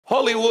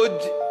Hollywood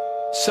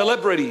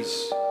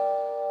celebrities,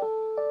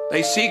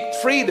 they seek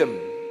freedom.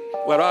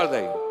 Where are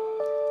they?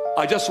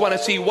 I just want to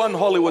see one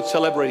Hollywood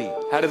celebrity.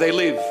 How do they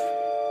live?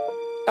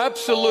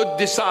 Absolute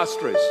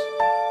disastrous,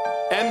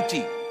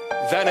 empty,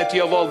 vanity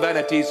of all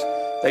vanities.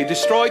 They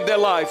destroyed their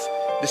life,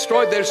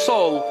 destroyed their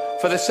soul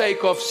for the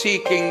sake of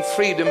seeking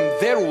freedom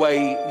their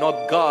way,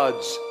 not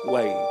God's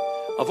way.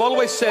 I've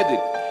always said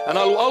it, and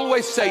I'll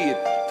always say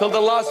it till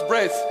the last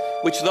breath,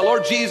 which the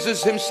Lord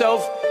Jesus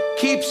himself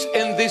keeps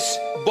in this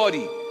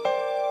body.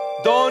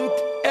 Don't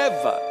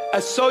ever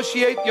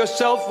associate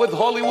yourself with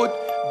Hollywood.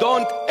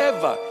 Don't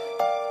ever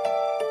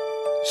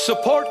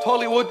support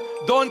Hollywood.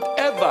 Don't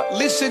ever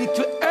listen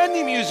to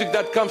any music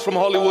that comes from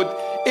Hollywood.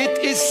 It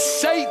is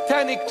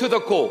satanic to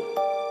the core,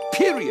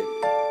 period.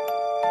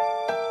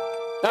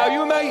 Now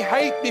you may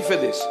hate me for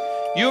this.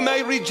 You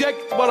may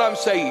reject what I'm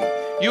saying.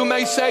 You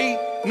may say,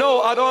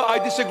 no, I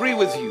disagree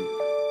with you.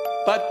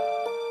 But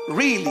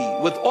really,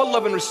 with all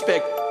love and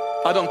respect,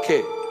 I don't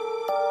care.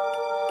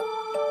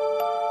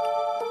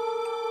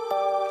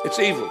 It's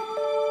evil.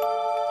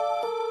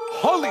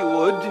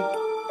 Hollywood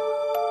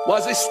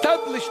was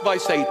established by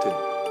Satan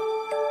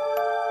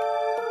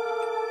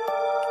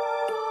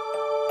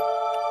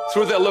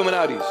through the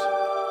Illuminatis.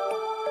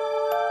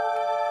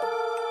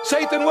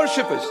 Satan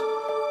worshippers.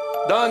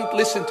 Don't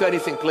listen to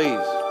anything,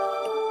 please.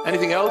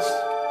 Anything else?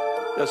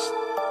 Just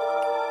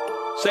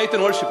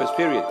Satan worshippers,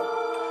 period.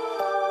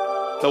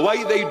 The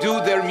way they do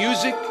their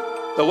music,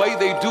 the way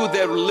they do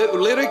their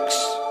lyrics,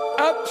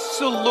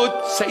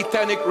 absolute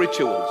satanic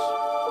rituals.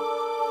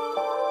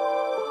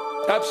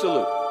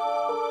 Absolute.